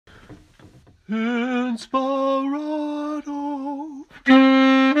Inspirato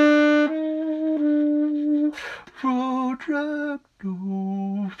Protracto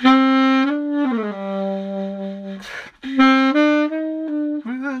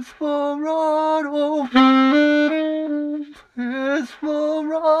Inspirato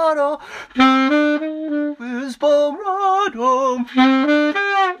Inspirato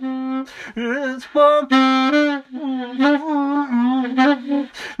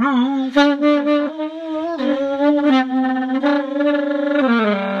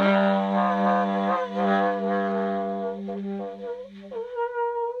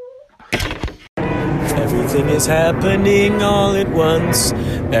Everything is happening all at once.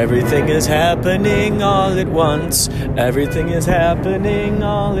 Everything is happening all at once. Everything is happening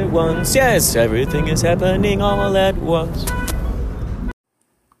all at once. Yes, everything is happening all at once.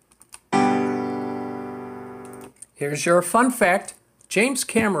 Here's your fun fact. James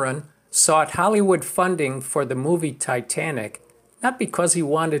Cameron sought Hollywood funding for the movie Titanic, not because he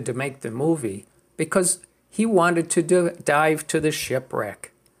wanted to make the movie, because he wanted to dive to the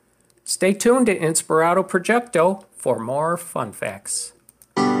shipwreck. Stay tuned to Inspirato Projecto for more fun facts.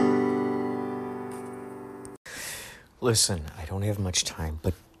 Listen, I don't have much time,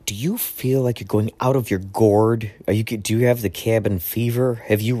 but do you feel like you're going out of your gourd? Do you have the cabin fever?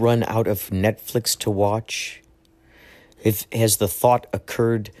 Have you run out of Netflix to watch? Has the thought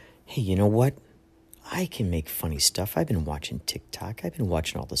occurred, hey, you know what? I can make funny stuff. I've been watching TikTok. I've been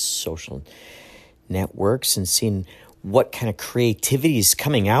watching all the social networks and seeing what kind of creativity is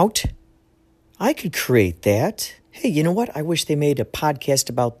coming out. I could create that. Hey, you know what? I wish they made a podcast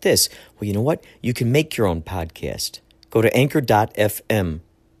about this. Well, you know what? You can make your own podcast. Go to anchor.fm.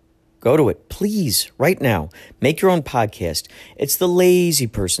 Go to it, please, right now. Make your own podcast. It's the lazy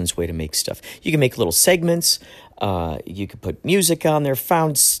person's way to make stuff. You can make little segments. You could put music on there,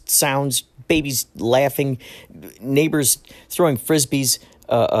 found sounds, babies laughing, neighbors throwing frisbees,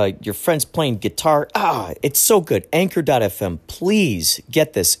 your friends playing guitar. It's so good. Anchor.fm. Please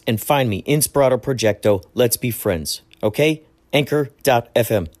get this and find me. Inspirato Projecto. Let's be friends. Okay?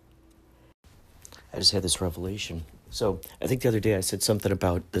 Anchor.fm. I just had this revelation. So I think the other day I said something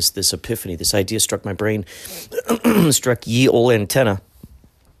about this epiphany. This idea struck my brain, struck ye old antenna.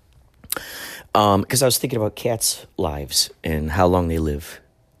 Because I was thinking about cats' lives and how long they live.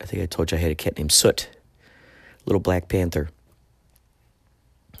 I think I told you I had a cat named Soot, little black panther.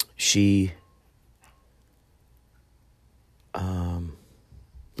 She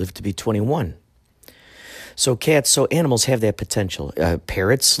lived to be 21. So animals have that potential.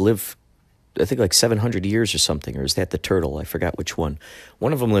 Parrots live, I think, like 700 years or something, or is that the turtle? I forgot which one.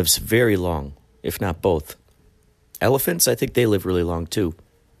 One of them lives very long, if not both. Elephants, I think they live really long too.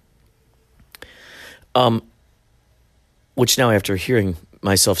 Which now, after hearing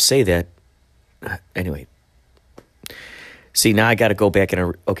myself say that, anyway. See, now I got to go back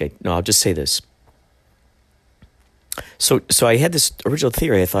and I'll just say this. So I had this original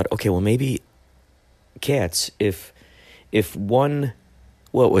theory. I thought, okay, well, maybe cats, if 1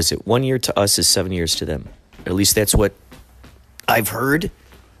 year to us is 7 years to them. At least that's what I've heard.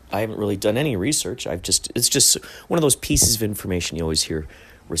 I haven't really done any research. It's just one of those pieces of information you always hear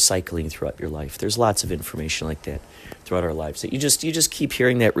recycling throughout your life. There's lots of information like that throughout our lives that you just keep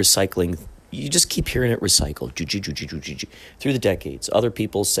hearing that recycling. You just keep hearing it recycled through the decades. Other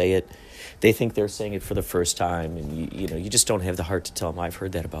people say it. They think they're saying it for the first time, and you just don't have the heart to tell them. I've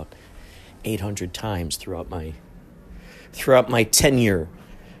heard that about 800 times throughout my tenure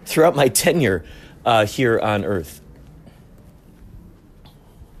here on Earth.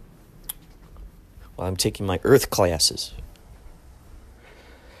 While I'm taking my Earth classes.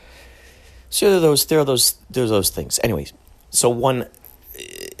 So there are those things. Anyways, so 1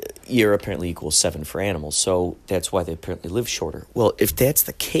 year apparently equals 7 for animals. So that's why they apparently live shorter. Well, if that's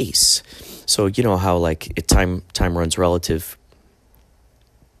the case, so you know how time runs relative.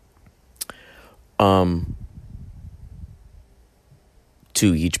 To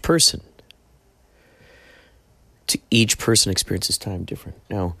each person. Each person experiences time different.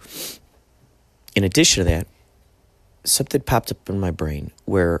 Now, in addition to that, something popped up in my brain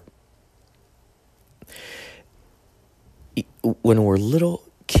where when we're little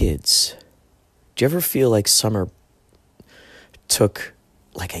kids, do you ever feel like summer took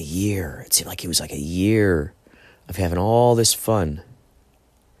like a year? It seemed like it was like a year of having all this fun.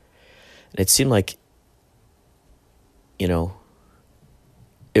 And it seemed like,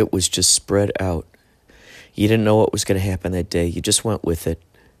 it was just spread out. You didn't know what was going to happen that day. You just went with it.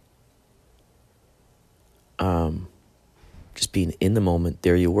 Just being in the moment,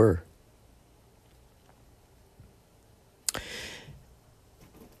 there you were.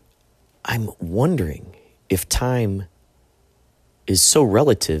 I'm wondering if time is so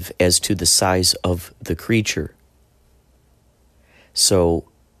relative as to the size of the creature. So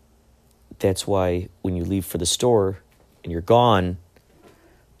that's why when you leave for the store and you're gone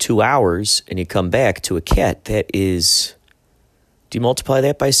 2 hours and you come back, to a cat, that is, do you multiply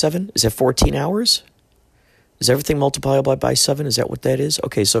that by 7? Is that 14 hours? Is everything multipliable by 7? Is that what that is?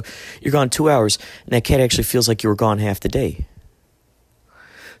 Okay, so you're gone 2 hours, and that cat actually feels like you were gone half the day.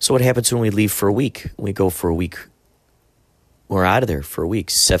 So what happens when we leave for a week? When we go for a week, we're out of there for a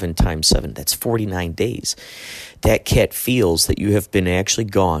week. 7 times 7, that's 49 days. That cat feels that you have been actually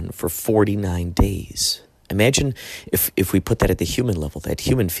gone for 49 days. Imagine if we put that at the human level, that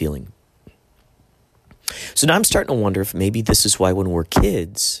human feeling. So now I'm starting to wonder if maybe this is why when we're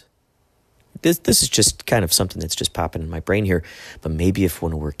kids, this is just kind of something that's just popping in my brain here, but maybe if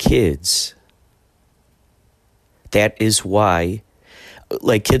when we're kids, that is why,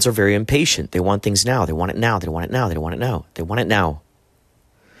 like, kids are very impatient. They want things now. They want it now. They want it now. They want it now. They want it now.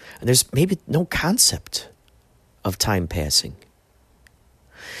 And there's maybe no concept of time passing.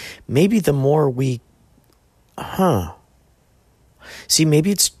 Maybe the more we, see,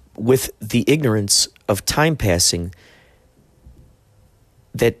 maybe it's with the ignorance of time passing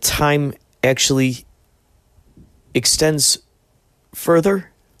that time actually extends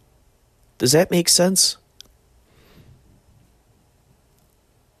further. Does that make sense?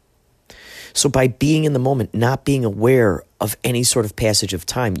 So by being in the moment, not being aware of any sort of passage of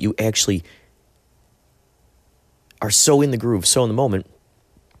time, you actually are so in the groove, so in the moment,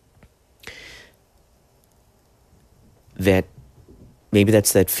 that maybe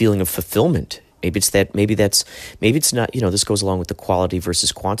that's that feeling of fulfillment. Maybe it's not, this goes along with the quality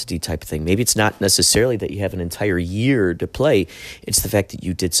versus quantity type of thing. Maybe it's not necessarily that you have an entire year to play. It's the fact that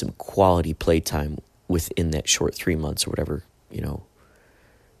you did some quality playtime within that short 3 months or whatever,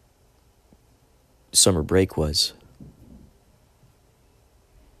 summer break was.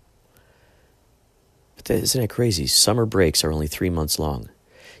 But isn't that crazy? Summer breaks are only 3 months long.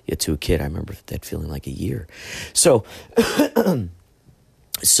 Yet to a kid, I remember that feeling like a year. So,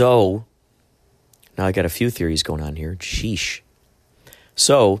 now I got a few theories going on here. Sheesh.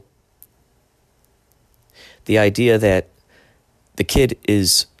 So, the idea that the kid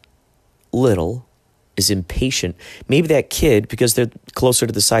is little, is impatient. Maybe that kid, because they're closer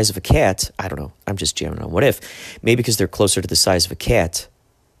to the size of a cat, I don't know, I'm just jamming on what if. Maybe because they're closer to the size of a cat,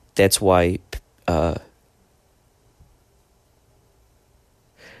 that's why,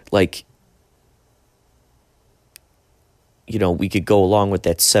 we could go along with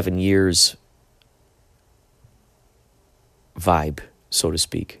that 7 years vibe, so to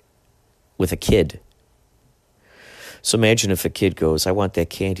speak, with a kid. So imagine if a kid goes, I want that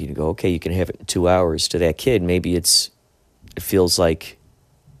candy, and go, okay, you can have it in 2 hours. To that kid, maybe it feels like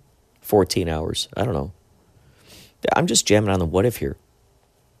 14 hours. I don't know. I'm just jamming on the what if here.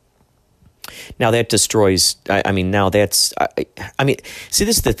 Now that destroys, see,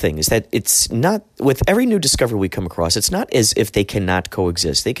 this is the thing, is that it's not, with every new discovery we come across, it's not as if they cannot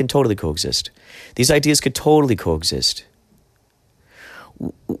coexist. They can totally coexist. These ideas could totally coexist.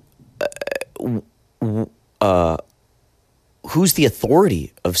 Who's the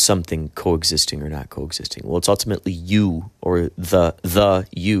authority of something coexisting or not coexisting? Well, it's ultimately you, or the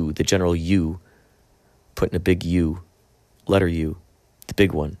you, the general you, putting a big U, letter U, the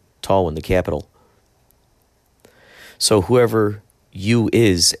big one, tall one, the capital. So whoever you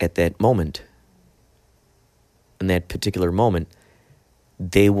is at that moment, in that particular moment,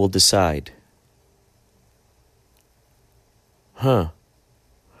 they will decide.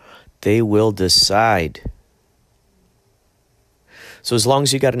 They will decide. So as long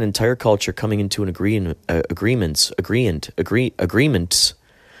as you got an entire culture coming into an agreements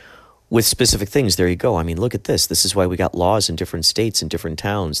with specific things, there you go. I mean, look at this. This is why we got laws in different states and different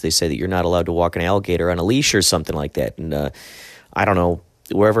towns. They say that you're not allowed to walk an alligator on a leash or something like that. And I don't know,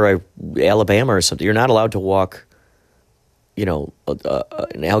 Alabama or something, you're not allowed to walk,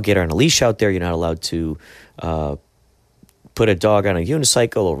 an alligator on a leash out there. You're not allowed to put a dog on a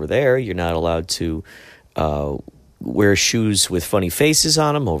unicycle over there. You're not allowed to wear shoes with funny faces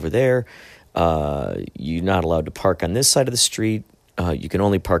on them over there. You're not allowed to park on this side of the street. You can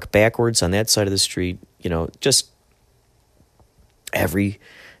only park backwards on that side of the street. Just every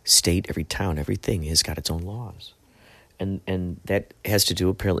state, every town, everything has got its own laws. And that has to do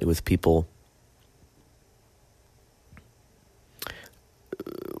apparently with people,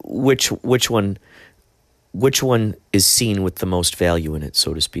 which one is seen with the most value in it,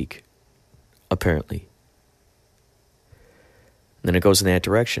 so to speak, apparently. And then it goes in that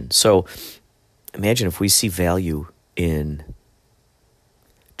direction. So imagine if we see value in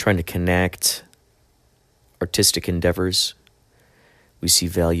trying to connect artistic endeavors. We see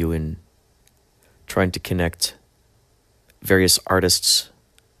value in trying to connect various artists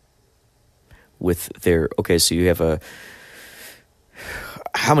with their... Okay, so you have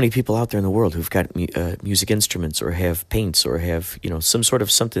how many people out there in the world who've got music instruments or have paints or have, some sort of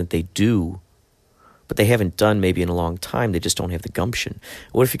something that they do, but they haven't done maybe in a long time. They just don't have the gumption.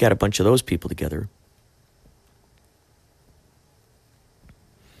 What if you got a bunch of those people together?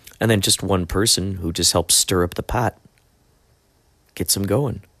 And then just one person who just helps stir up the pot. Gets them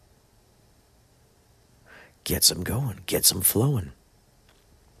going. Gets them going. Gets them flowing.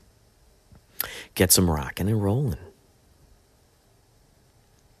 Gets them rocking and rolling.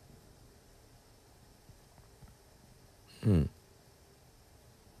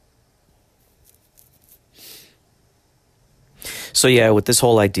 So yeah, with this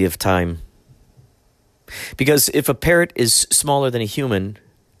whole idea of time, because if a parrot is smaller than a human,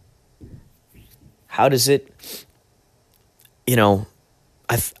 how does it,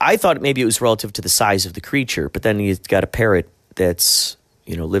 I thought maybe it was relative to the size of the creature, but then you've got a parrot that's,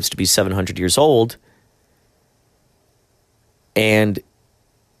 lives to be 700 years old, and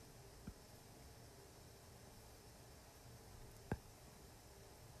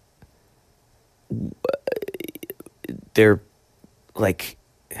they're like...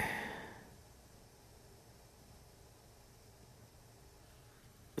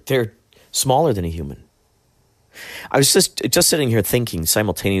 They're smaller than a human. I was just sitting here thinking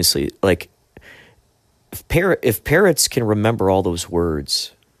simultaneously, like, if parrots can remember all those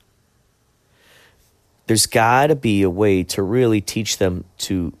words, there's got to be a way to really teach them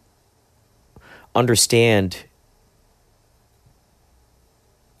to understand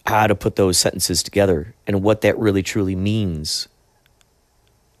how to put those sentences together and what that really truly means.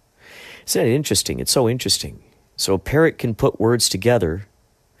 Isn't it interesting? It's so interesting. So a parrot can put words together,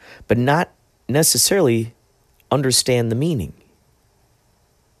 but not necessarily understand the meaning.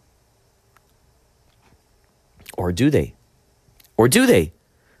 Or do they? Or do they?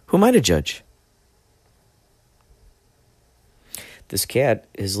 Who am I to judge? This cat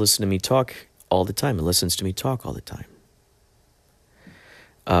has listened to me talk all the time. It listens to me talk all the time.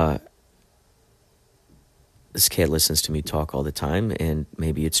 This cat listens to me talk all the time, and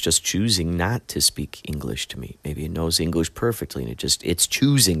maybe it's just choosing not to speak English to me. Maybe it knows English perfectly, and it's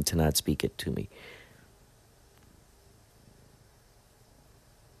choosing to not speak it to me.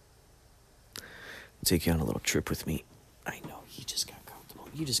 Take you on a little trip with me. I know, you just got comfortable.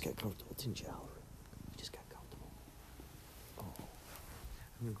 You just got comfortable, didn't you, Oliver? You just got comfortable. Oh,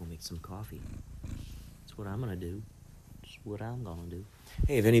 I'm gonna go make some coffee. That's what I'm gonna do. That's what I'm gonna do.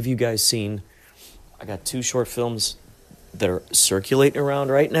 Hey, have any of you guys seen... I got 2 short films that are circulating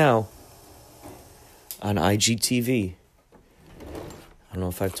around right now on IGTV. I don't know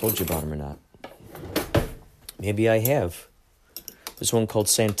if I've told you about them or not. Maybe I have. There's one called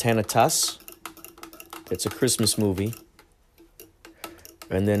Santanitas. It's a Christmas movie.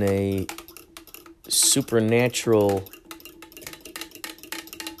 And then a supernatural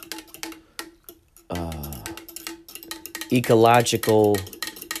ecological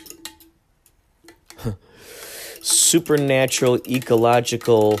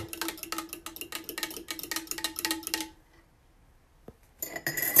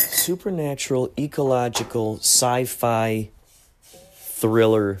ecological sci-fi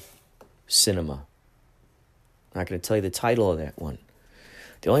thriller cinema. I'm not going to tell you the title of that one.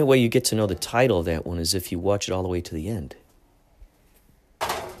 The only way you get to know the title of that one is if you watch it all the way to the end.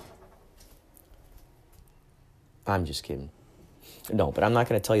 I'm just kidding. No, but I'm not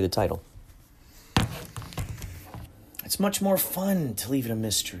going to tell you the title. It's much more fun to leave it a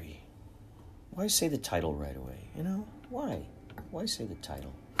mystery. Why say the title right away? Why? Why say the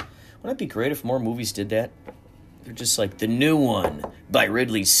title? Wouldn't it be great if more movies did that? They're just like, the new one by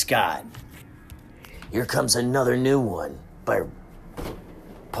Ridley Scott. Here comes another new one by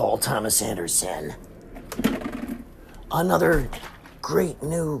Paul Thomas Anderson. Another great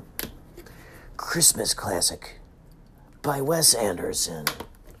new Christmas classic by Wes Anderson.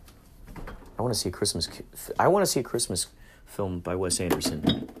 I want to see a Christmas film by Wes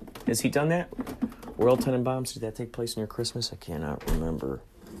Anderson. Has he done that? World Tenenbaums, did that take place near Christmas? I cannot remember.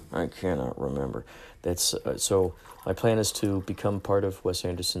 That's so my plan is to become part of Wes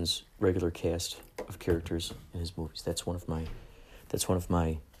Anderson's regular cast of characters in his movies. That's one of my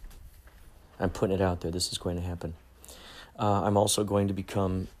I'm putting it out there. This is going to happen. I'm also going to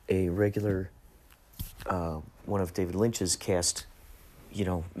become a regular one of David Lynch's cast,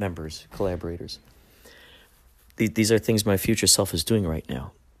 members, collaborators. These are things my future self is doing right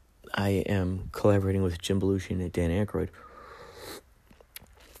now. I am collaborating with Jim Belushi and Dan Aykroyd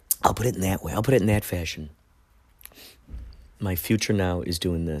I'll put it in that way. I'll put it in that fashion. My future now is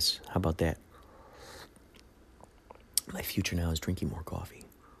doing this. How about that? My future now is drinking more coffee.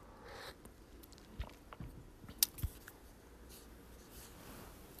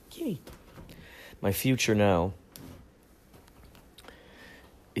 Yay. My future now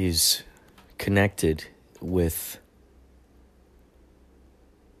is connected with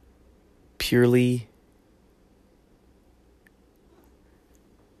purely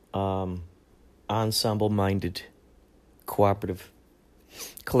ensemble-minded, collaborative,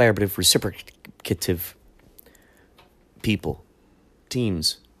 reciprocative people,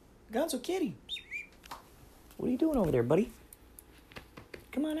 teams. Gonzo Kitty, what are you doing over there, buddy?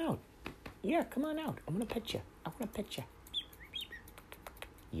 Come on out. Yeah, come on out. I want to pet you.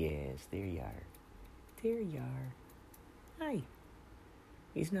 Yes, there you are. There you are. Hi.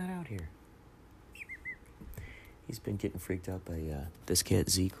 He's not out here. He's been getting freaked out by this cat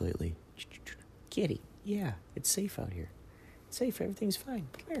Zeke lately. Kitty, yeah, it's safe out here. It's safe, everything's fine.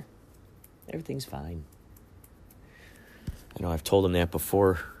 Come here. Everything's fine. I know I've told him that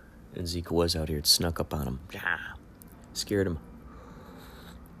before, and Zeke was out here. It snuck up on him. Scared him.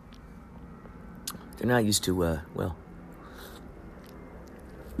 They're not used to,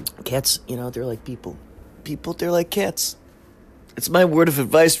 cats, they're like people. People, they're like cats. It's my word of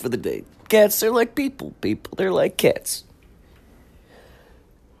advice for the day. Cats, they're like people. People, they're like cats.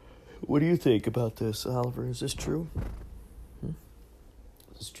 What do you think about this, Oliver? Is this true? Is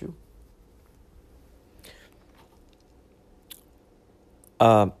this true?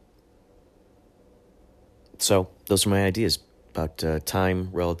 So, those are my ideas about time,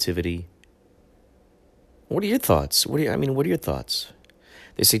 relativity. What are your thoughts? What are your thoughts?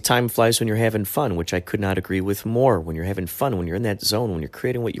 They say time flies when you're having fun, which I could not agree with more. When you're having fun, when you're in that zone, when you're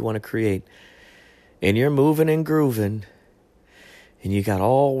creating what you want to create, and you're moving and grooving, and you got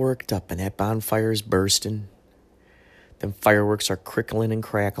all worked up, and that bonfire's bursting. Them fireworks are crickling and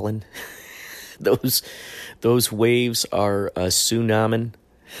crackling. Those waves are tsunami.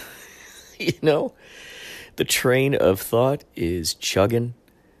 The train of thought is chugging.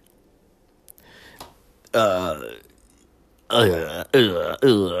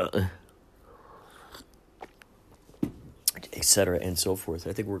 Etc. and so forth.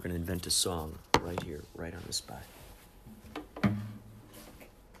 I think we're going to invent a song right here, right on the spot.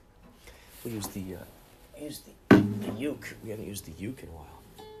 We'll use the uke. We haven't used the uke in a while.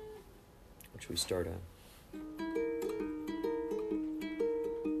 Which we start on.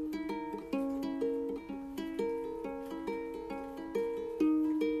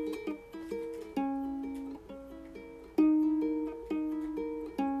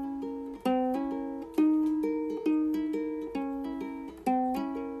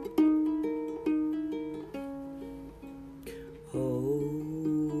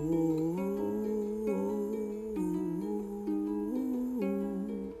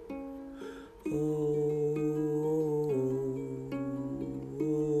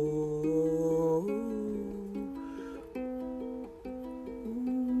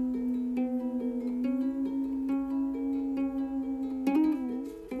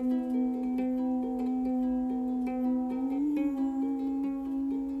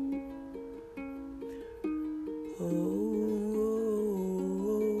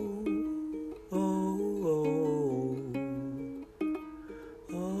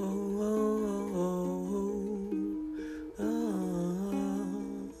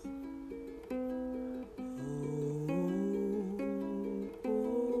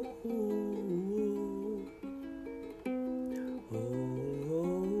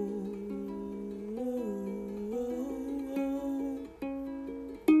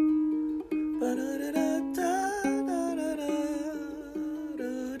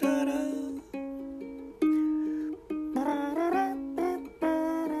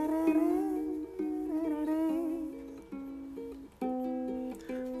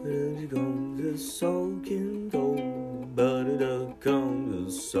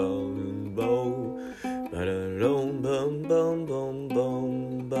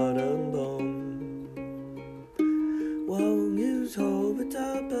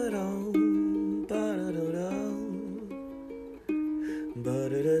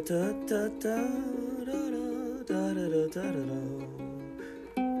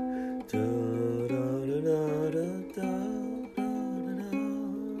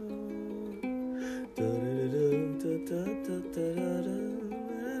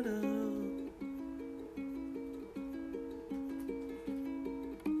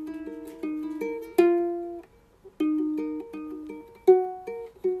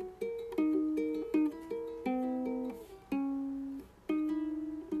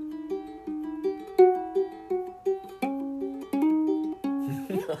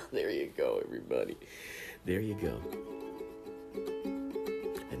 There you go, everybody. There you go.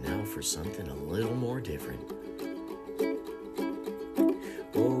 And now for something a little more different.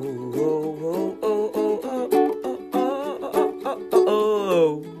 Oh, oh, oh, oh, oh, oh, oh, oh, oh, oh,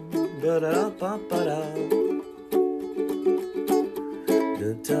 oh, ba-da-da-ba-ba-da.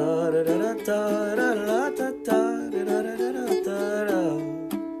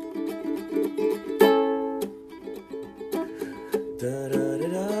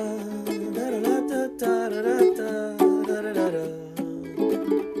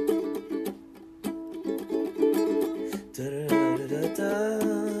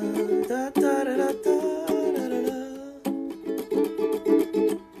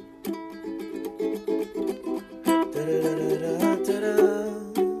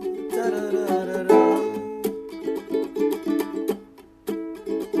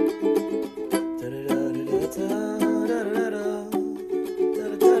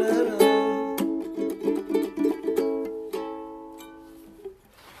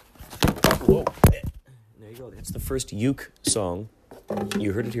 Whoa. There you go. That's the first uke song.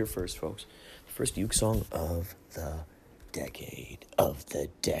 You heard it here first, folks. The first uke song of the decade. Of the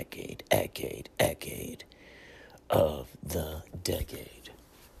decade. Decade of the decade.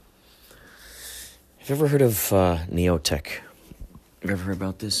 Have you ever heard of Neotech? Have you ever heard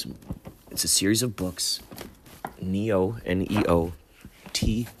about this? It's a series of books. Neo, N-E-O-T-E-C-H,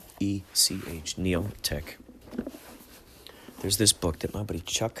 Neotech. There's this book that my buddy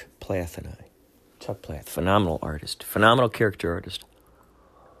Chuck Plath and I, Chuck Plath, phenomenal artist, phenomenal character artist.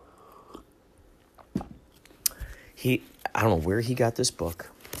 I don't know where he got this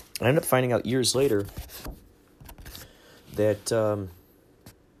book. I ended up finding out years later that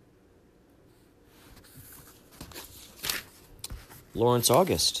Lawrence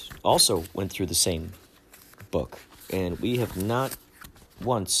August also went through the same book, and we have not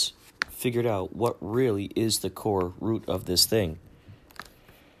once figured out what really is the core root of this thing.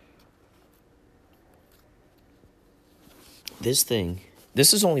 This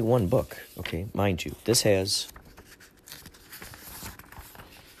is only one book, okay, mind you. This has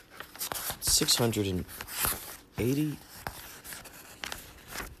 680.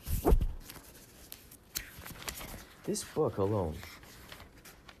 This book alone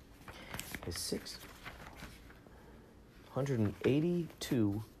is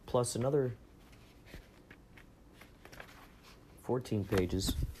 682 plus another 14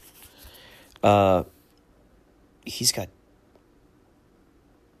 pages. He's got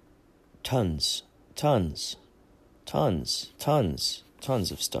tons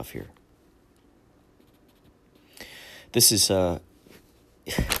of stuff here. This is, and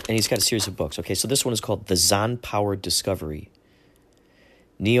he's got a series of books. Okay, so this one is called The Zon Power Discovery,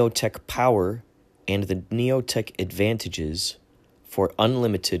 Neotech Power, and the Neotech Advantages for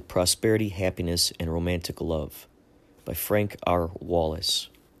Unlimited Prosperity, Happiness, and Romantic Love by Frank R. Wallace.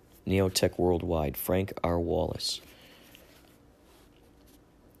 Neotech Worldwide, Frank R. Wallace.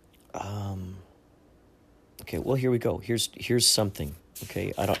 Okay, well, here we go. Here's something.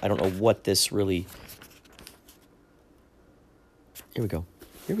 Okay, I don't know what this really. Here we go.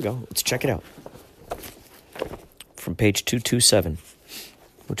 Let's check it out. From page 227,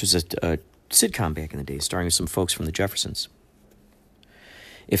 which was a sitcom back in the day, starring some folks from the Jeffersons.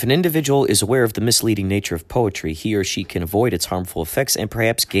 If an individual is aware of the misleading nature of poetry, he or she can avoid its harmful effects and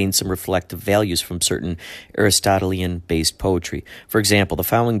perhaps gain some reflective values from certain Aristotelian-based poetry. For example, the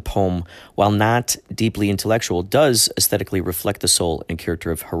following poem, while not deeply intellectual, does aesthetically reflect the soul and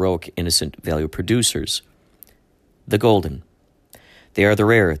character of heroic, innocent value producers. The Golden. They are the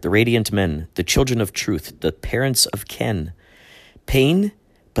rare, the radiant men, the children of truth, the parents of ken. Pain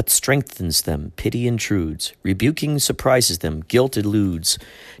but strengthens them, pity intrudes, rebuking surprises them, guilt eludes,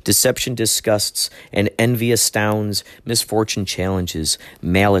 deception disgusts, and envy astounds, misfortune challenges,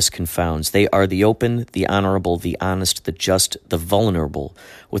 malice confounds. They are the open, the honorable, the honest, the just, the vulnerable.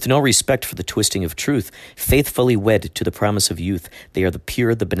 With no respect for the twisting of truth, faithfully wed to the promise of youth, they are the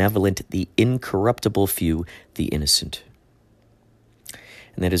pure, the benevolent, the incorruptible few, the innocent.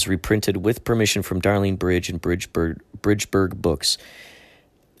 And that is reprinted with permission from Darlene Bridge and Bridgeburg Books.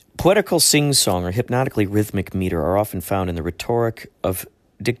 Poetical sing-song or hypnotically rhythmic meter are often found in the rhetoric of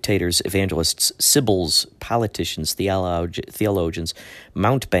dictators, evangelists, sibyls, politicians, theologians,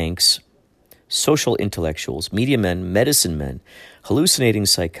 mountebanks, social intellectuals, media men, medicine men, hallucinating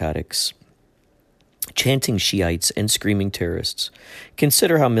psychotics, chanting Shiites, and screaming terrorists.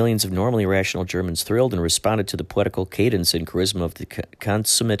 Consider how millions of normally rational Germans thrilled and responded to the poetical cadence and charisma of the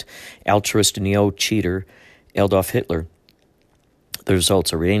consummate altruist neo-cheater Adolf Hitler. The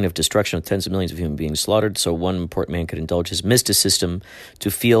results, a reign of destruction of tens of millions of human beings slaughtered so one important man could indulge his mysticism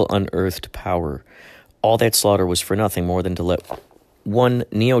to feel unearthed power. All that slaughter was for nothing more than to let one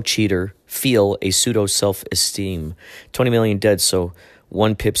neo-cheater feel a pseudo-self-esteem. 20 million dead so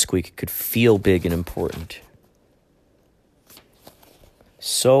one pipsqueak could feel big and important.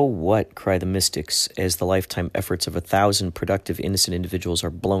 So what, cry the mystics, as the lifetime efforts of 1,000 productive, innocent individuals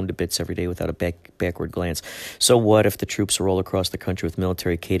are blown to bits every day without a backward glance. So what if the troops roll across the country with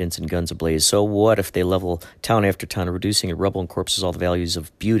military cadence and guns ablaze? So what if they level town after town, reducing in rubble and corpses all the values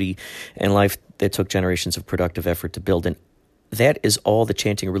of beauty and life that took generations of productive effort to build? And that is all the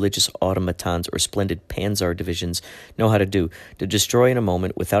chanting religious automatons or splendid panzer divisions know how to do, to destroy in a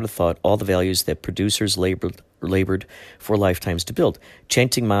moment, without a thought, all the values that producers labored for lifetimes to build.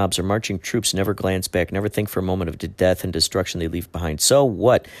 Chanting mobs or marching troops never glance back, never think for a moment of the death and destruction they leave behind. So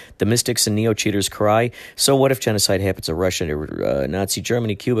what? The mystics and neo-cheaters cry. So what if genocide happens in Russia, Nazi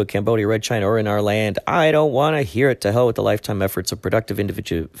Germany, Cuba, Cambodia, Red China, or in our land? I don't want to hear it. To hell with the lifetime efforts of productive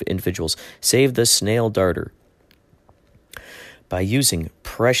individuals. Save the snail darter. By using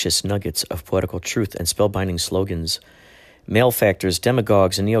precious nuggets of poetical truth and spellbinding slogans, malefactors,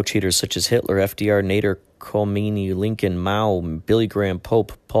 demagogues, and neo-cheaters such as Hitler, FDR, Nader, Khomeini, Lincoln, Mao, Billy Graham,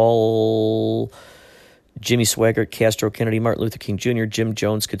 Pope, Paul, Jimmy Swaggart, Castro, Kennedy, Martin Luther King Jr., Jim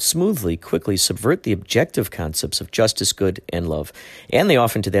Jones could smoothly, quickly subvert the objective concepts of justice, good, and love. And they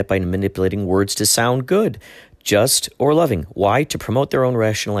often do that by manipulating words to sound good, just, or loving. Why? To promote their own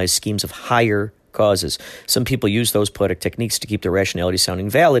rationalized schemes of higher causes. Some people use those poetic techniques to keep their rationality sounding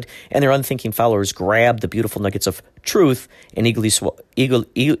valid, and their unthinking followers grab the beautiful nuggets of truth and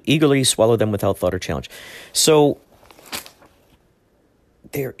eagerly swallow them without thought or challenge. So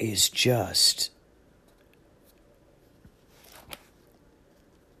there is just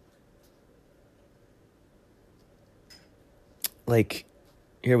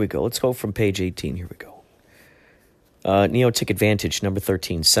here we go. Let's go from page 18. Here we go. Neotic Advantage, number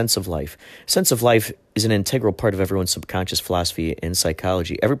 13, Sense of Life. Sense of life is an integral part of everyone's subconscious philosophy and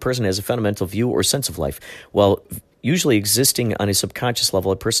psychology. Every person has a fundamental view or sense of life. While usually existing on a subconscious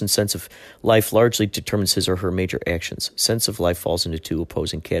level, a person's sense of life largely determines his or her major actions. Sense of life falls into two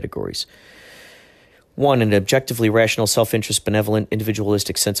opposing categories. One, an objectively rational, self-interest, benevolent,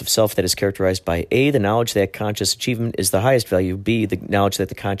 individualistic sense of self that is characterized by A, the knowledge that conscious achievement is the highest value, B, the knowledge that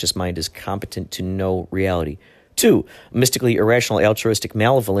the conscious mind is competent to know reality. Two, a mystically irrational, altruistic,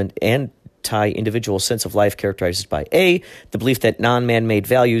 malevolent, anti-individual sense of life characterized by A, the belief that non-man-made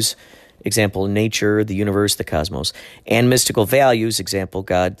values, example, nature, the universe, the cosmos, and mystical values, example,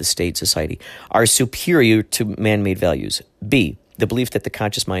 God, the state, society, are superior to man-made values. B, the belief that the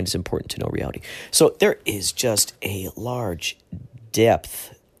conscious mind is important to know reality. So there is just a large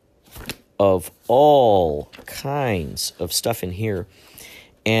depth of all kinds of stuff in here.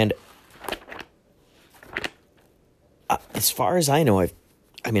 And as far as I know,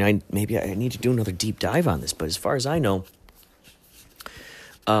 maybe I need to do another deep dive on this, but as far as I know,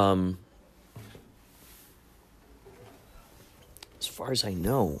 I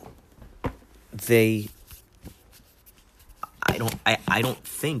don't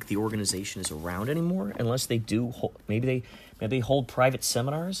think the organization is around anymore unless they do. Maybe they hold private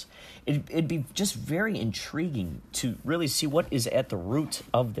seminars. It'd be just very intriguing to really see what is at the root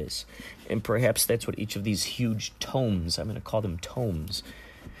of this, and perhaps that's what each of these huge tomes. I'm going to call them tomes.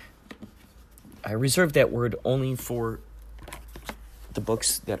 I reserve that word only for the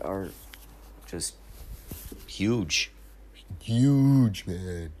books that are just huge,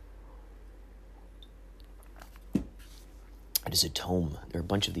 man. It is a tome. There are a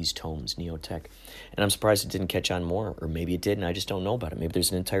bunch of these tomes, Neotech. And I'm surprised it didn't catch on more, or maybe it did and I just don't know about it. Maybe there's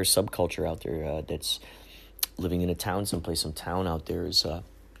an entire subculture out there that's living in a town someplace. Some town out there is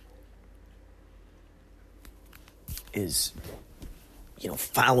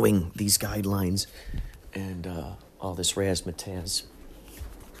following these guidelines and all this razzmatazz.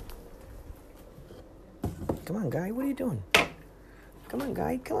 Come on, guy, what are you doing? Come on,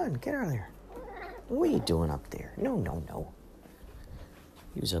 guy, come on, get out of there. What are you doing up there? No.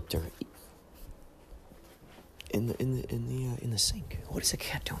 He was up there in the sink. What is a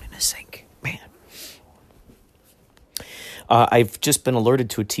cat doing in the sink, man? I've just been alerted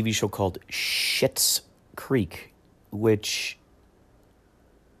to a TV show called Schitt's Creek, which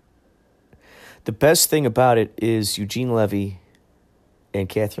the best thing about it is Eugene Levy and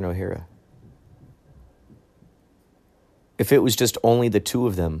Catherine O'Hara. If it was just only the two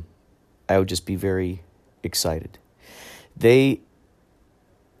of them, I would just be very excited.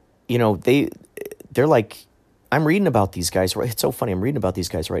 They're like, I'm reading about these guys. Right? It's so funny. I'm reading about these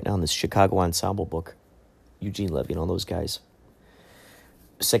guys right now in this Chicago Ensemble book. Eugene Levy and all those guys.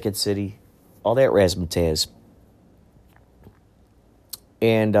 Second City, all that razzmatazz.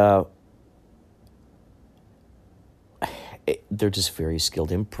 And they're just very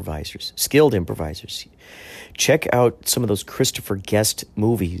skilled improvisers. Check out some of those Christopher Guest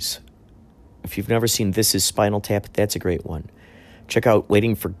movies. If you've never seen This Is Spinal Tap, that's a great one. Check out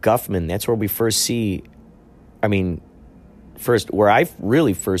Waiting for Guffman. That's where we first see, where I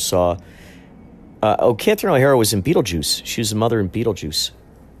really first saw, Catherine O'Hara was in Beetlejuice. She was the mother in Beetlejuice.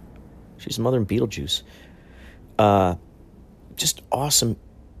 Just awesome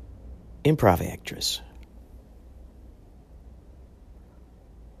improv actress.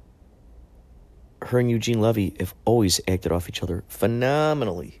 Her and Eugene Levy have always acted off each other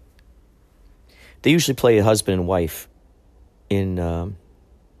phenomenally. They usually play a husband and wife in the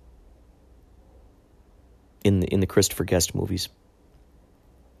Christopher Guest movies.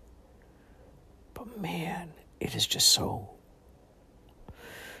 But man, it is just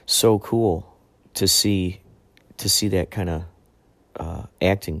so cool to see that kind of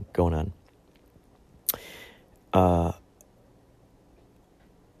acting going on.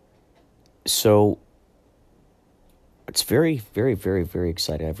 So it's very, very, very, very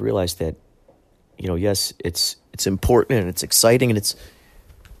exciting. I've realized that, yes, it's important and it's exciting and it's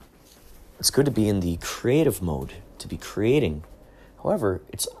good to be in the creative mode, to be creating. However,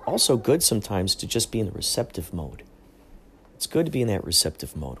 it's also good sometimes to just be in the receptive mode. It's good to be in that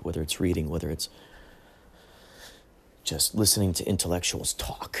receptive mode, whether it's reading, whether it's just listening to intellectuals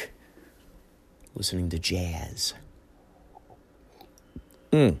talk, listening to jazz.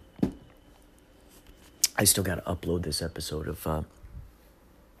 I still got to upload this episode of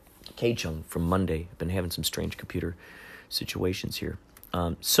K-Chung from Monday. I've been having some strange computer situations here.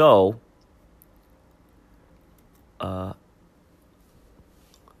 I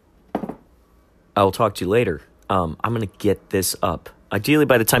will talk to you later. I'm going to get this up. Ideally,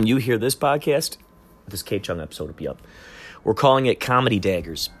 by the time you hear this podcast, this K-Chung episode will be up. We're calling it Comedy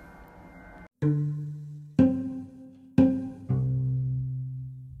Daggers.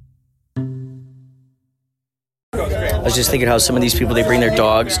 I was just thinking how some of these people, they bring their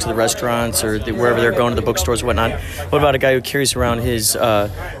dogs to the restaurants or wherever they're going to the bookstores or whatnot. What about a guy who carries around his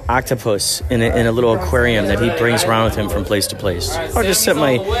octopus in a little aquarium that he brings around with him from place to place? Or just set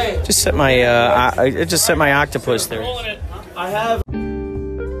my octopus there. I have.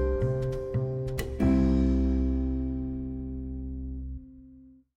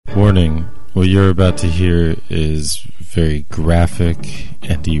 Warning, what you're about to hear is very graphic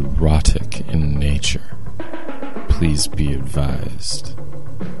and erotic in nature. Please be advised.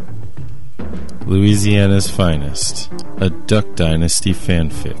 Louisiana's Finest, a Duck Dynasty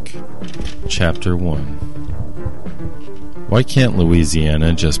fanfic. Chapter 1. Why can't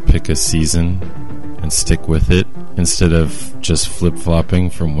Louisiana just pick a season and stick with it, instead of just flip-flopping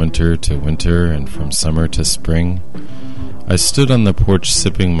from winter to winter and from summer to spring? I stood on the porch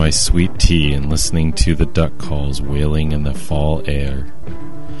sipping my sweet tea and listening to the duck calls wailing in the fall air.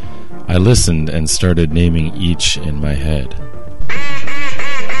 I listened and started naming each in my head.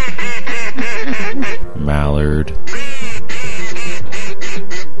 Mallard,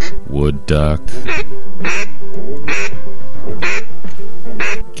 wood duck,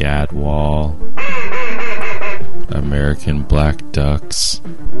 gadwall, American black ducks.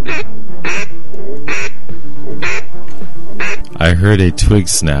 I heard a twig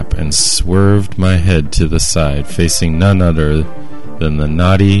snap and swerved my head to the side, facing none other than the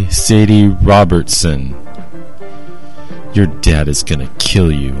naughty Sadie Robertson. Your dad is gonna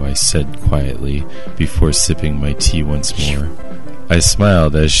kill you, I said quietly, before sipping my tea once more. I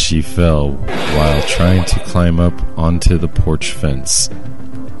smiled as she fell while trying to climb up onto the porch fence,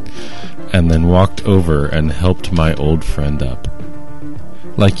 and then walked over and helped my old friend up.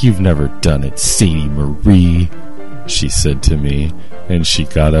 Like you've never done it, Sadie Marie, she said to me, and she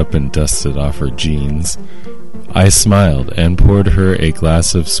got up and dusted off her jeans. I smiled and poured her a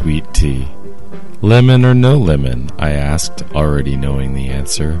glass of sweet tea. Lemon or no lemon? I asked, already knowing the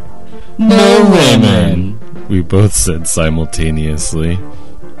answer. No lemon, we both said simultaneously.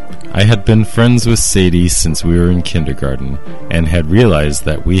 I had been friends with Sadie since we were in kindergarten and had realized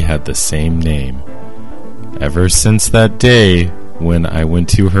that we had the same name. Ever since that day, when I went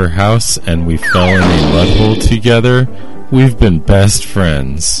to her house and we fell in a mud hole together, we've been best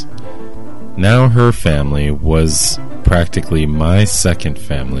friends. Now her family was practically my second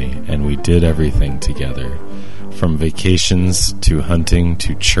family, and we did everything together, from vacations to hunting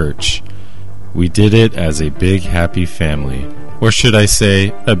to church. We did it as a big happy family, or should I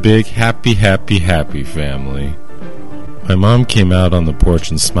say, a big happy family. My mom came out on the porch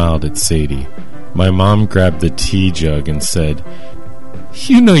and smiled at Sadie. My mom grabbed the tea jug and said,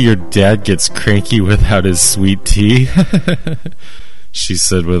 You know your dad gets cranky without his sweet tea, she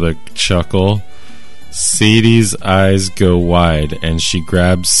said with a chuckle. Sadie's eyes go wide, and she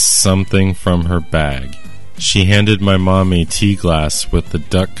grabs something from her bag. She handed my mom a tea glass with the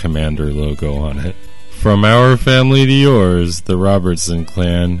Duck Commander logo on it. From our family to yours, the Robertson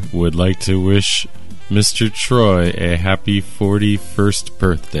clan would like to wish Mr. Troy a happy 41st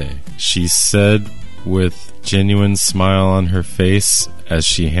birthday, she said with genuine smile on her face as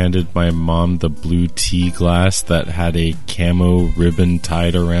she handed my mom the blue tea glass that had a camo ribbon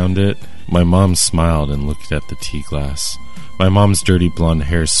tied around it. My mom smiled and looked at the tea glass. My mom's dirty blonde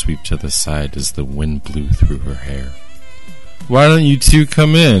hair swept to the side as the wind blew through her hair. Why don't you two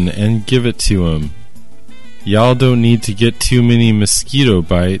come in and give it to him? Y'all don't need to get too many mosquito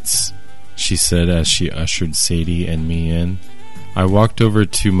bites, she said as she ushered Sadie and me in. I walked over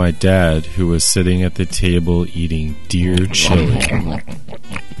to my dad, who was sitting at the table eating deer chili.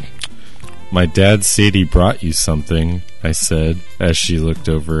 My dad, Sadie, brought you something, I said, as she looked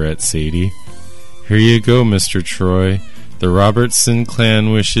over at Sadie. Here you go, Mr. Troy. The Robertson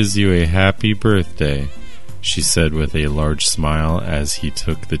clan wishes you a happy birthday, she said with a large smile as he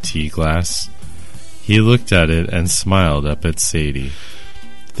took the tea glass. He looked at it and smiled up at Sadie.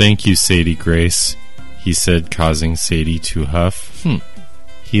 Thank you, Sadie Grace, he said, causing Sadie to huff.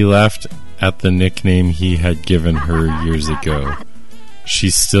 He laughed at the nickname he had given her years ago. She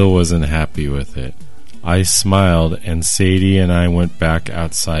still wasn't happy with it. I smiled, and Sadie and I went back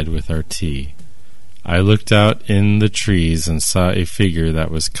outside with our tea. I looked out in the trees and saw a figure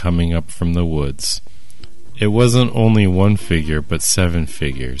that was coming up from the woods. It wasn't only one figure, but 7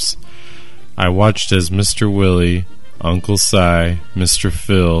 figures. I watched as Mr. Willie, Uncle Si, Mr.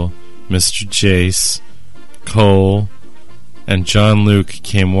 Phil, Mr. Jace, Cole, and John Luke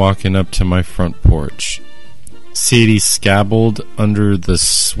came walking up to my front porch. Sadie scabbled under the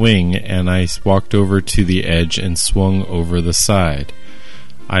swing, and I walked over to the edge and swung over the side.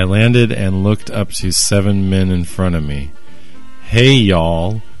 I landed and looked up to 7 men in front of me. Hey,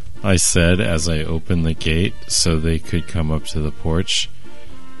 y'all, I said as I opened the gate so they could come up to the porch.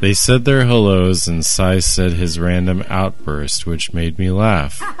 They said their hellos, and Si said his random outburst, which made me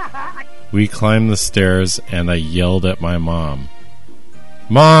laugh. We climbed the stairs, and I yelled at my mom.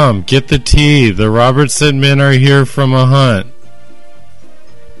 Mom, get the tea! The Robertson men are here from a hunt,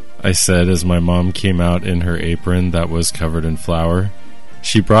 I said as my mom came out in her apron that was covered in flour.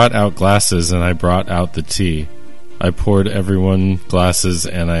 She brought out glasses, and I brought out the tea. I poured everyone glasses,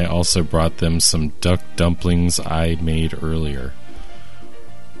 and I also brought them some duck dumplings I made earlier.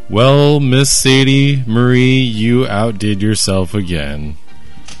 Well, Miss Sadie Marie, you outdid yourself again.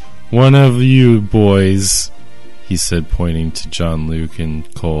 One of you boys, he said, pointing to John Luke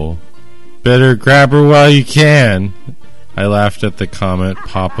and Cole. Better grab her while you can. I laughed at the comment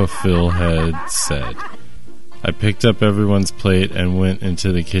Papa Phil had said. I picked up everyone's plate and went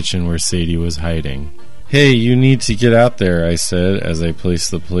into the kitchen where Sadie was hiding. Hey, you need to get out there, I said as I placed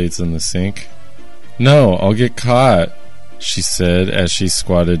the plates in the sink. No, I'll get caught, she said as she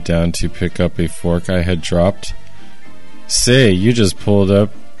squatted down to pick up a fork I had dropped. Say, you just pulled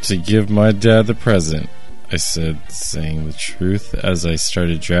up to give my dad the present, I said, saying the truth as I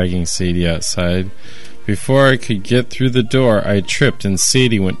started dragging Sadie outside. Before I could get through the door, I tripped and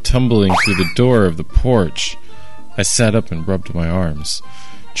Sadie went tumbling through the door of the porch. I sat up and rubbed my arms.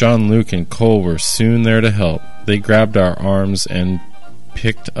 John Luke and Cole were soon there to help. They grabbed our arms and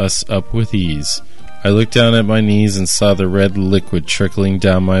picked us up with ease. I looked down at my knees and saw the red liquid trickling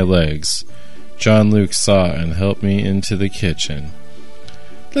down my legs. John Luke saw and helped me into the kitchen.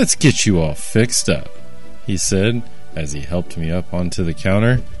 Let's get you all fixed up, he said as he helped me up onto the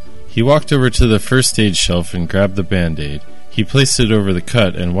counter. He walked over to the first aid shelf and grabbed the Band-Aid. He placed it over the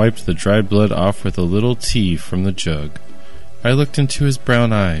cut and wiped the dried blood off with a little tea from the jug. I looked into his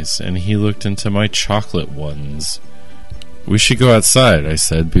brown eyes, and he looked into my chocolate ones. We should go outside, I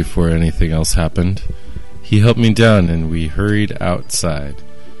said before anything else happened. He helped me down, and we hurried outside.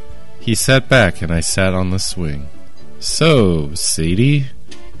 He sat back, and I sat on the swing. So, Sadie,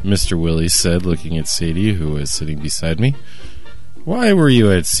 Mr. Willie said, looking at Sadie, who was sitting beside me. Why were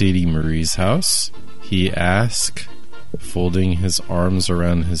you at Sadie Marie's house? He asked, folding his arms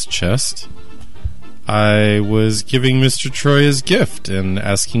around his chest. I was giving Mr. Troy his gift and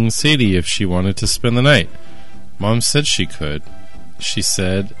asking Sadie if she wanted to spend the night. Mom said she could, she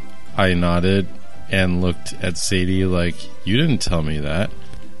said. I nodded and looked at Sadie like, you didn't tell me that.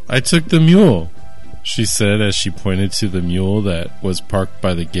 I took the mule, she said as she pointed to the mule that was parked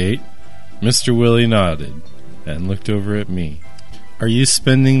by the gate. Mr. Willie nodded and looked over at me. Are you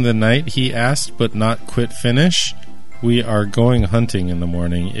spending the night, he asked, but not quit finish? "We are going hunting in the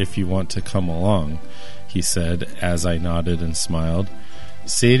morning if you want to come along," he said as I nodded and smiled.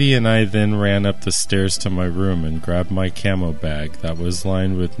 Sadie and I then ran up the stairs to my room and grabbed my camo bag that was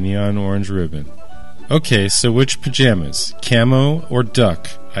lined with neon orange ribbon. "Okay, so which pajamas? Camo or duck?"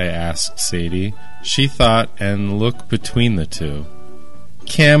 I asked Sadie. She thought and looked between the two.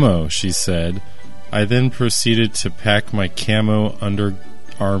 "Camo," she said. I then proceeded to pack my camo under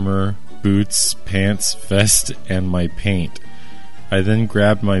armor, boots, pants, vest, and my paint. I then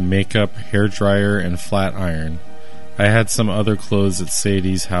grabbed my makeup, hairdryer, and flat iron. I had some other clothes at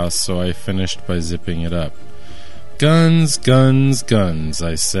Sadie's house, so I finished by zipping it up. "Guns, guns, guns,"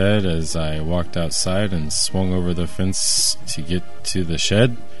 I said as I walked outside and swung over the fence to get to the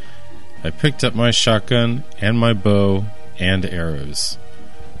shed. I picked up my shotgun and my bow and arrows.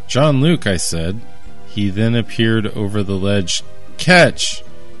 "John Luke," I said. He then appeared over the ledge. "Catch!"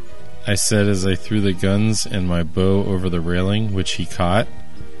 I said as I threw the guns and my bow over the railing, which he caught.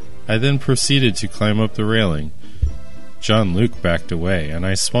 I then proceeded to climb up the railing. John Luke backed away, and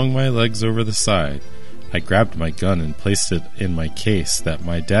I swung my legs over the side. I grabbed my gun and placed it in my case that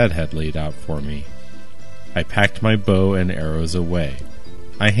my dad had laid out for me. I packed my bow and arrows away.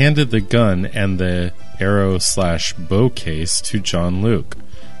 I handed the gun and the arrow/bow case to John Luke.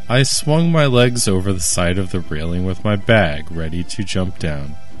 I swung my legs over the side of the railing with my bag, ready to jump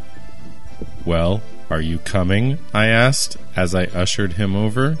down. "Well, are you coming?" I asked as I ushered him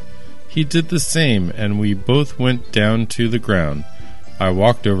over. He did the same, and we both went down to the ground. I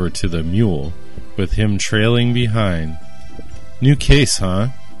walked over to the mule, with him trailing behind. "New case, huh?"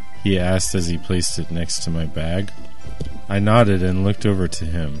 he asked as he placed it next to my bag. I nodded and looked over to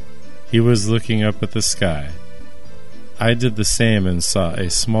him. He was looking up at the sky. I did the same and saw a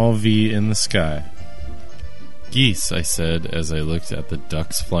small V in the sky. "Geese," I said as I looked at the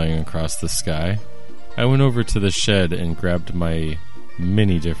ducks flying across the sky. I went over to the shed and grabbed my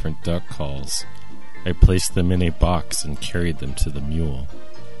many different duck calls. I placed them in a box and carried them to the mule.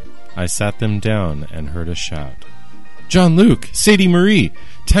 I sat them down and heard a shout. "John Luke! Sadie Marie!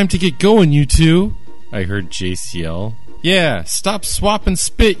 Time to get going, you two!" I heard Jace yell. "Yeah, stop swap and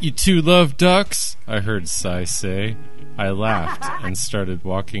spit, you two love ducks!" I heard Cy say. I laughed and started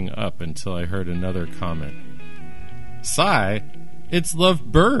walking up until I heard another comment. "Cy, it's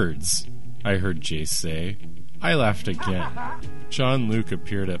love birds!" I heard Jace say. I laughed again. John Luke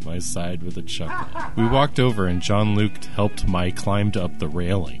appeared at my side with a chuckle. We walked over and John Luke helped me climb up the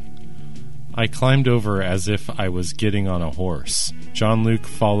railing. I climbed over as if I was getting on a horse. John Luke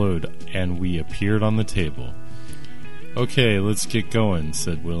followed and we appeared on the table. "Okay, let's get going,"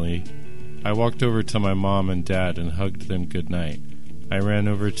 said Willie. I walked over to my mom and dad and hugged them goodnight. I ran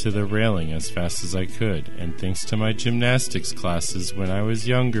over to the railing as fast as I could, and thanks to my gymnastics classes when I was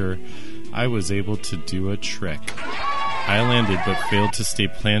younger, I was able to do a trick. I landed but failed to stay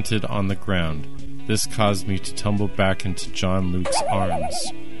planted on the ground. This caused me to tumble back into John Luke's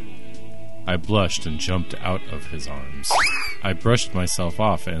arms. I blushed and jumped out of his arms. I brushed myself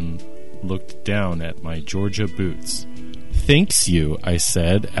off and looked down at my Georgia boots. "Thanks you," I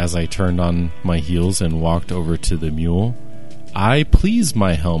said as I turned on my heels and walked over to the mule. I pleased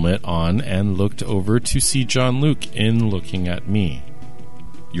my helmet on and looked over to see John Luke in looking at me.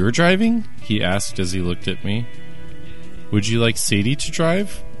 "You're driving?" he asked as he looked at me. "Would you like Sadie to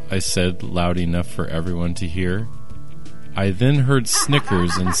drive?" I said loud enough for everyone to hear. I then heard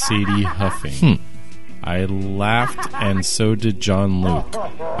snickers and Sadie huffing. I laughed and so did John Luke.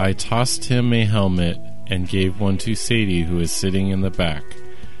 I tossed him a helmet and gave one to Sadie, who was sitting in the back.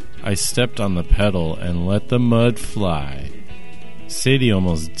 I stepped on the pedal and let the mud fly. Sadie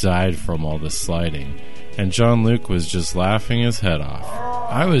almost died from all the sliding, and John Luke was just laughing his head off.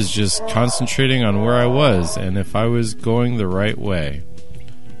 I was just concentrating on where I was and if I was going the right way.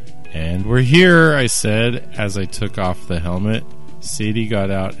 "And we're here," I said as I took off the helmet. Sadie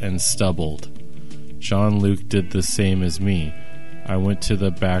got out and stubbled. John Luke did the same as me. I went to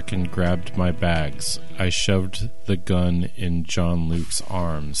the back and grabbed my bags. I shoved the gun in John Luke's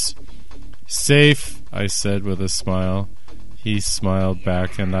arms. "Safe," I said with a smile. He smiled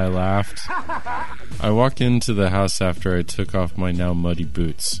back and I laughed. I walked into the house after I took off my now muddy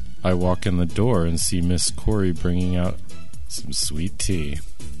boots. I walk in the door and see Miss Corey bringing out some sweet tea.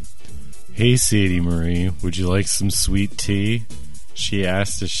 "Hey, Sadie Marie, would you like some sweet tea?" she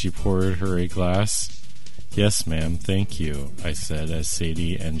asked as she poured her a glass. "Yes, ma'am, thank you," I said as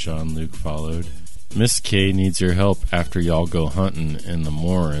Sadie and John Luke followed. "Miss K needs your help after y'all go hunting in the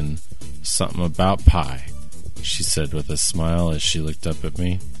mornin'. Something about pie," she said with a smile as she looked up at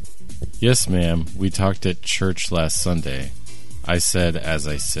me. "Yes, ma'am, we talked at church last Sunday," I said as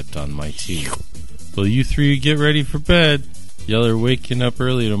I sipped on my tea. Will you three get ready for bed? Yeller waking up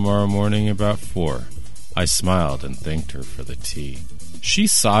early tomorrow morning about 4. I smiled and thanked her for the tea. She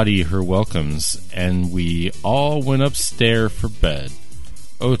soddy her welcomes, and we all went upstairs for bed.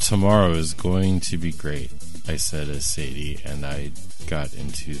 Oh, tomorrow is going to be great, I said as Sadie and I got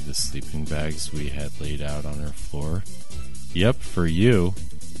into the sleeping bags we had laid out on her floor. Yep, for you.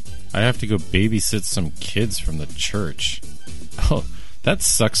 I have to go babysit some kids from the church. Oh, that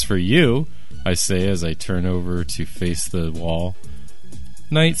sucks for you, I say as I turn over to face the wall.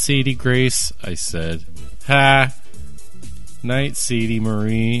 Night, Sadie Grace, I said. Ha! Night, Sadie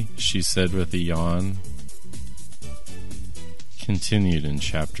Marie, she said with a yawn. Continued in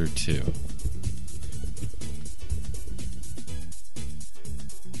Chapter 2.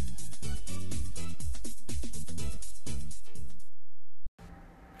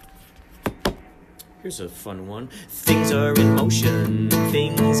 Here's a fun one. Things are in motion.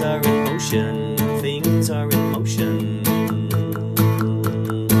 Things are in motion. Things are in motion.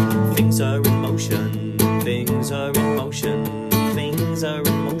 Things are in motion. Things are in motion. Things are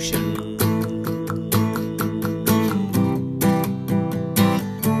in motion.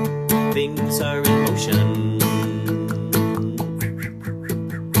 Things are in motion. Things are in motion.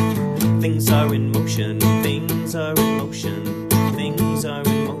 Things are in motion. Things are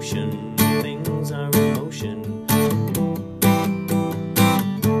in motion. Things are in motion. Things are in motion.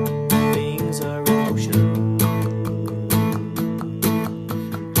 Things are in motion.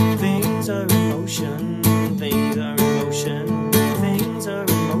 Things are in motion. Things are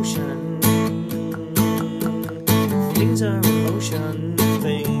in motion. Things are in motion.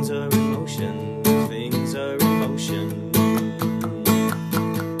 Things are in motion. Things are in motion.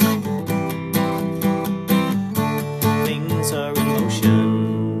 Things are in motion.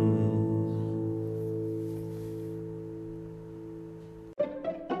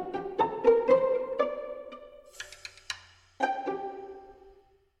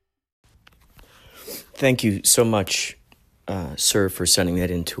 Thank you so much, sir, for sending that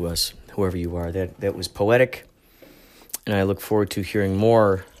in to us, whoever you are. That was poetic, and I look forward to hearing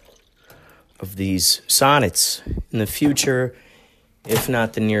more of these sonnets in the future, if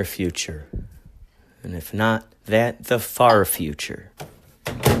not the near future, and if not that, the far future.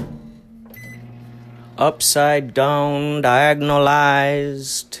 Upside down,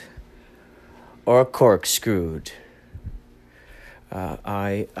 diagonalized, or corkscrewed.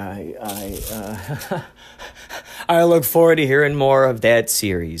 I look forward to hearing more of that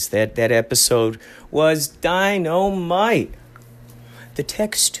series. That episode was dynamite. The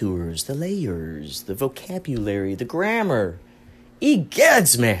textures, the layers, the vocabulary, the grammar.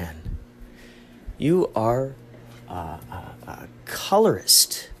 Egads, man. You are a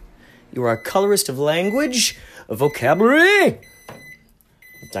colorist. You are a colorist of language, of vocabulary,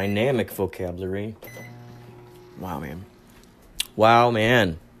 dynamic vocabulary. Wow, man. Wow,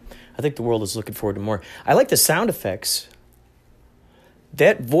 man. I think the world is looking forward to more. I like the sound effects.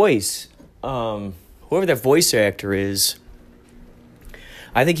 That voice, whoever that voice actor is,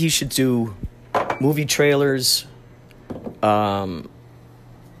 I think he should do movie trailers, car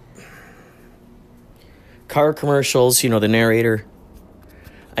commercials, the narrator.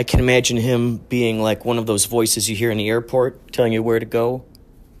 I can imagine him being like one of those voices you hear in the airport telling you where to go.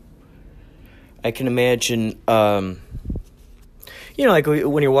 I can imagine, like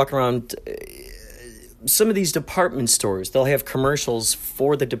when you're walking around some of these department stores, they'll have commercials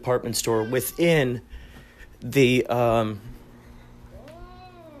for the department store within the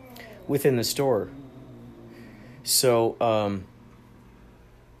store. So,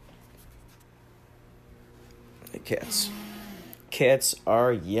 the cats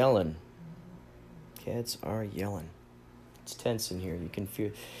are yelling. Cats are yelling. It's tense in here. You can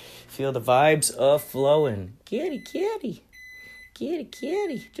feel the vibes of flowing. Kitty, kitty. Kitty,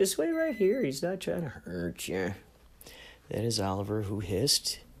 kitty. Just wait right here. He's not trying to hurt you. That is Oliver who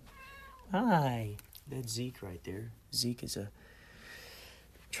hissed. Hi. That's Zeke right there. Zeke is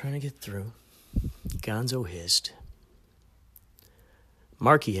trying to get through. Gonzo hissed.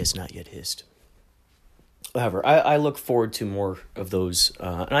 Marky has not yet hissed. However, I look forward to more of those.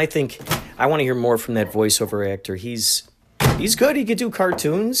 And I think I want to hear more from that voiceover actor. He's good. He could do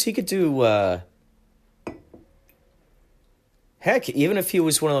cartoons. He could do... Heck, even if he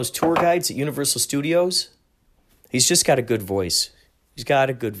was one of those tour guides at Universal Studios, he's just got a good voice. He's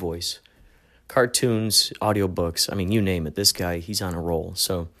got a good voice. Cartoons, audiobooks, I mean, you name it. This guy, he's on a roll.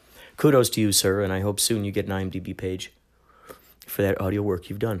 So kudos to you, sir, and I hope soon you get an IMDb page for that audio work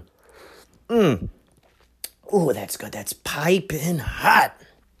you've done. Ooh, that's good. That's piping hot.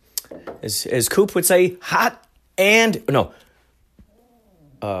 As Coop would say, hot and... No.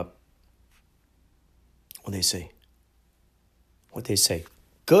 What they say? What they say?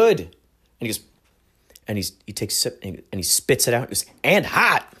 Good. And he goes, and he takes a sip and he spits it out. And goes, and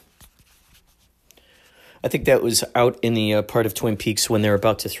hot. I think that was out in the part of Twin Peaks when they're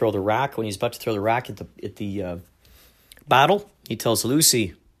about to throw the rock. When he's about to throw the rock at the bottle, he tells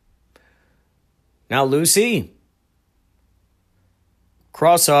Lucy, "Now, Lucy,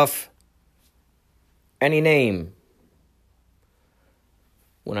 cross off any name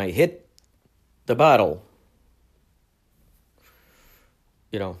when I hit the bottle."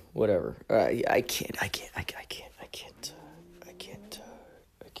 You know, whatever. I can't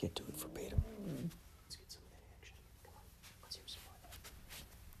do it verbatim. Let's get some of that action. Come on, let's hear some more of that.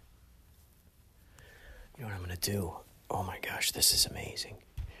 You know what I'm gonna do? Oh my gosh, this is amazing.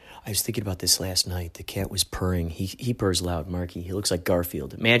 I was thinking about this last night. The cat was purring. He purrs loud, Marky. He looks like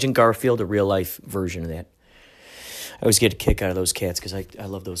Garfield. Imagine Garfield, a real life version of that. I always get a kick out of those cats because I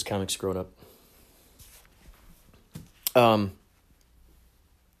love those comics growing up.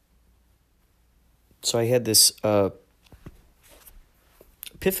 So I had this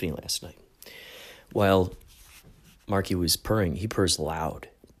epiphany last night. While Marky was purring, he purrs loud.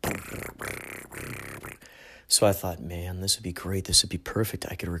 So I thought, man, this would be great. This would be perfect.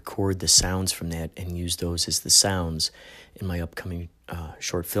 I could record the sounds from that and use those as the sounds in my upcoming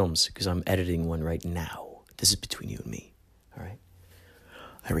short films because I'm editing one right now. This is between you and me, all right?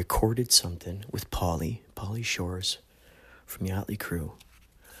 I recorded something with Pauly Shores from Yachtly Crew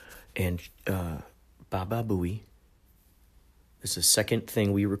and Baba Booey. This is the second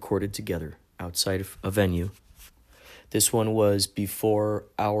thing we recorded together outside of a venue. This one was before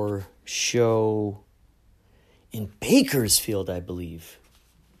our show in Bakersfield, I believe.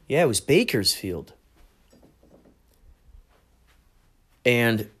 Yeah, it was Bakersfield.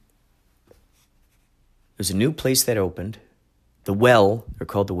 And there's a new place that opened. The Well, they're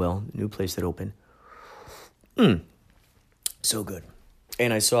called The Well, the new place that opened. So good.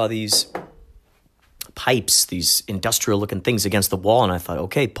 And I saw these pipes, these industrial-looking things against the wall, and I thought,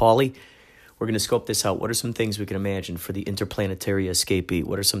 okay, Pauly, we're going to scope this out. What are some things we can imagine for the interplanetary escapee?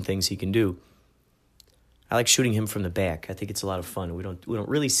 What are some things he can do? I like shooting him from the back. I think it's a lot of fun. We don't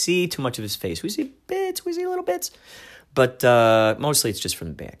really see too much of his face. We see little bits, but mostly it's just from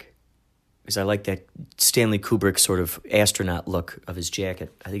the back. Because I like that Stanley Kubrick sort of astronaut look of his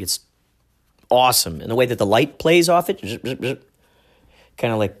jacket. I think it's awesome. And the way that the light plays off it,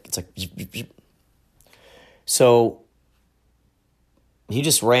 kind of like, it's like... So he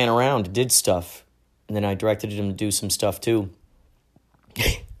just ran around and did stuff. And then I directed him to do some stuff too.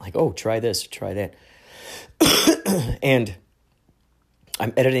 Like, oh, try this, try that. And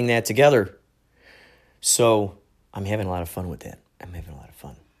I'm editing that together. So I'm having a lot of fun with that.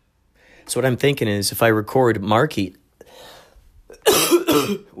 So what I'm thinking is if I record Marky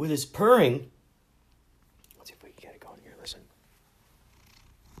with his purring. Let's see if we can get it going here. Listen.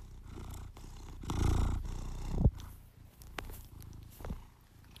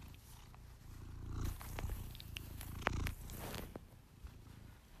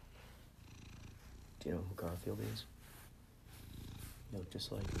 Do you know who Garfield is? You look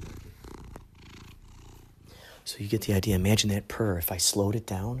just like him. So you get the idea. Imagine that purr. If I slowed it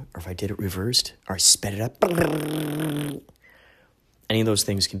down, or if I did it reversed, or I sped it up. Any of those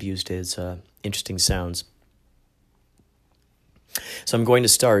things can be used as interesting sounds. So I'm going to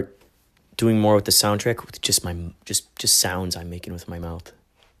start doing more with the soundtrack with just sounds I'm making with my mouth.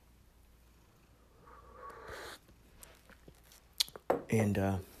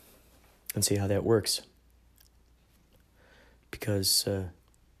 And see how that works. Because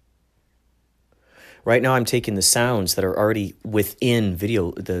right now I'm taking the sounds that are already within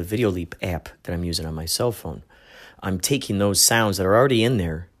the VideoLeap app that I'm using on my cell phone. I'm taking those sounds that are already in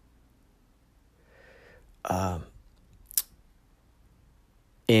there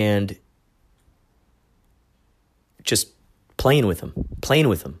and just playing with them.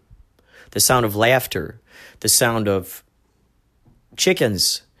 The sound of laughter, the sound of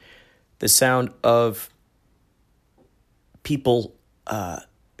chickens, the sound of people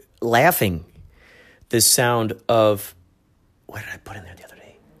laughing, the sound of, what did I put in there the other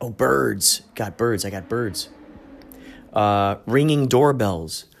day? Oh, birds. I got birds. Ringing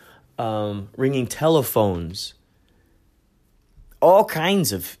doorbells, ringing telephones, all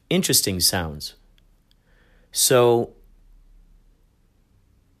kinds of interesting sounds. So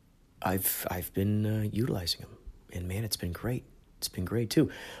I've been utilizing them, and man, it's been great. It's been great too.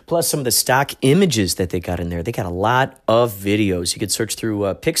 Plus some of the stock images that they got in there. They got a lot of videos. You could search through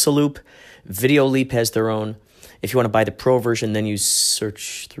Pixaloop. VideoLeap has their own. If you want to buy the pro version, then you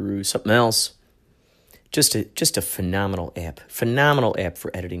search through something else. Just a phenomenal app. Phenomenal app for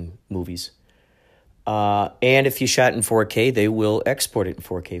editing movies. And if you shot in 4K, they will export it in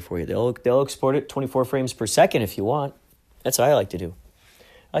 4K for you. They'll export it 24 frames per second if you want. That's what I like to do.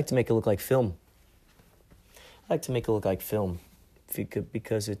 I like to make it look like film. Because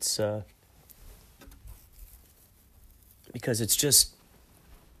it's just,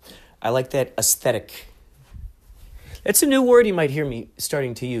 I like that aesthetic. That's a new word you might hear me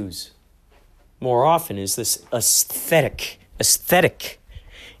starting to use more often, is this aesthetic. Aesthetic.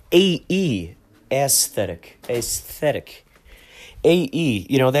 A-E. Aesthetic. Aesthetic. A-E.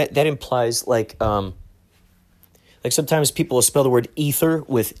 You know, that implies like sometimes people will spell the word ether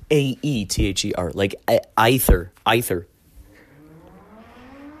with A-E-T-H-E-R. Like ether. Ether.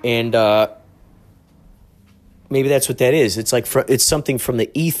 And maybe that's what that is. It's like it's something from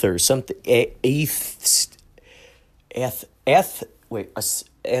the ether. Something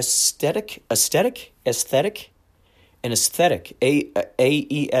aesthetic, and aesthetic.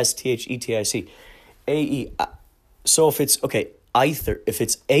 A-E-S-T-H-E-T-I-C. A-E. So if it's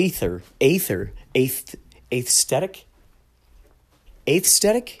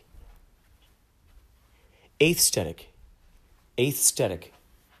aesthetic,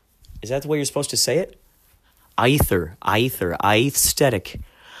 is that the way you're supposed to say it? Aesthetic.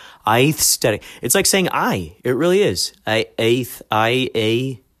 It's like saying I. It really is.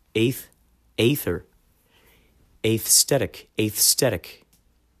 Aesthetic.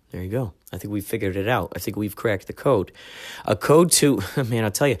 There you go. I think we figured it out. I think we've cracked the code. A code to, man,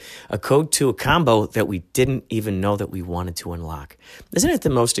 I'll tell you, a code to a combo that we didn't even know that we wanted to unlock. Isn't it the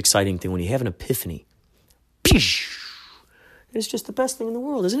most exciting thing when you have an epiphany? It's just the best thing in the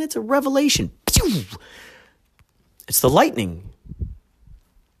world, isn't it? It's a revelation. It's the lightning.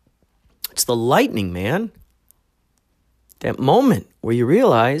 It's the lightning, man. That moment where you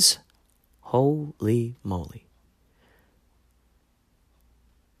realize, holy moly.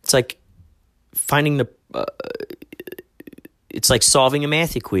 It's like finding it's like solving a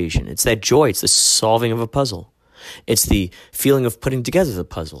math equation. It's that joy. It's the solving of a puzzle. It's the feeling of putting together the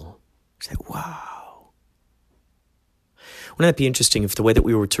puzzle. It's like, wow. Wouldn't that be interesting if the way that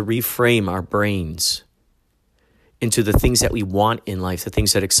we were to reframe our brains into the things that we want in life, the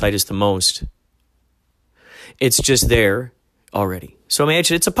things that excite us the most, it's just there already. So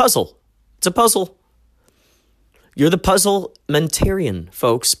imagine it's a puzzle. It's a puzzle. You're the puzzlementarian,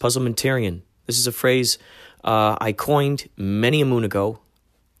 folks. Puzzlementarian. This is a phrase I coined many a moon ago,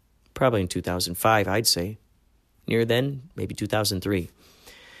 probably in 2005, I'd say. Near then, maybe 2003,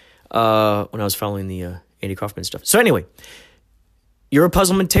 when I was following the Andy Kaufman stuff. So anyway, you're a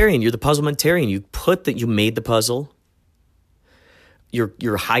puzzlementarian. You're the puzzlementarian. You made the puzzle.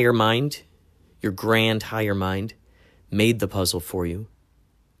 Your higher mind, your grand higher mind, made the puzzle for you.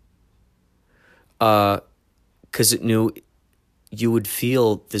 Because it knew you would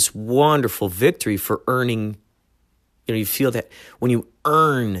feel this wonderful victory for earning. You know, you feel that when you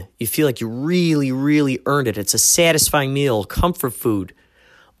earn, you feel like you really, really earned it. It's a satisfying meal, comfort food.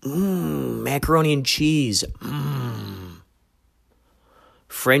 Macaroni and cheese.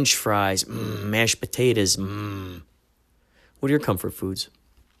 French fries. Mashed potatoes. What are your comfort foods?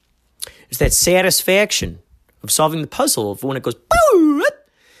 It's that satisfaction of solving the puzzle of when it goes,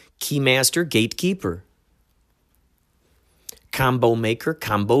 keymaster, gatekeeper. Combo maker,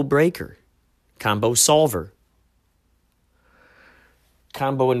 combo breaker, combo solver,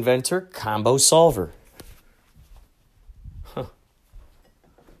 combo inventor, combo solver.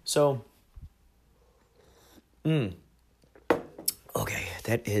 So, okay,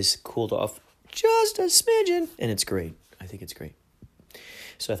 that has cooled off just a smidgen, and it's great. I think it's great.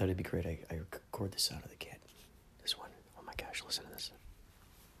 So I thought it'd be great. I record this out of the cat. This one. Oh my gosh, listen to this.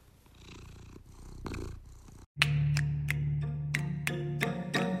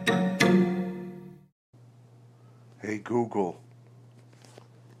 Hey Google.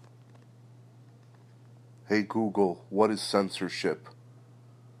 Hey Google, what is censorship?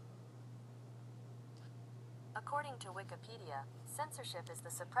 According to Wikipedia, censorship is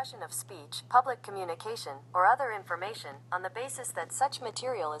the suppression of speech, public communication, or other information on the basis that such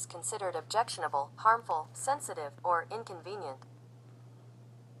material is considered objectionable, harmful, sensitive, or inconvenient.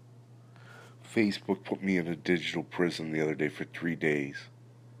 Facebook put me in a digital prison the other day for 3 days.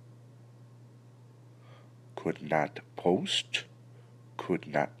 Could not post, could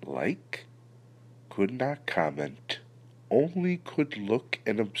not like, could not comment, only could look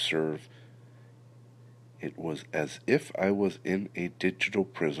and observe. It was as if I was in a digital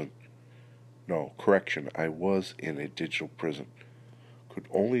prison. No, correction, I was in a digital prison. Could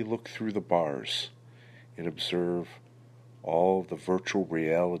only look through the bars and observe all of the virtual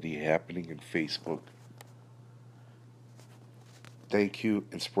reality happening in Facebook. Thank you,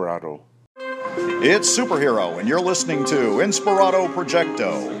 Inspirato. It's Superhero, and you're listening to Inspirato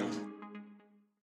Projecto.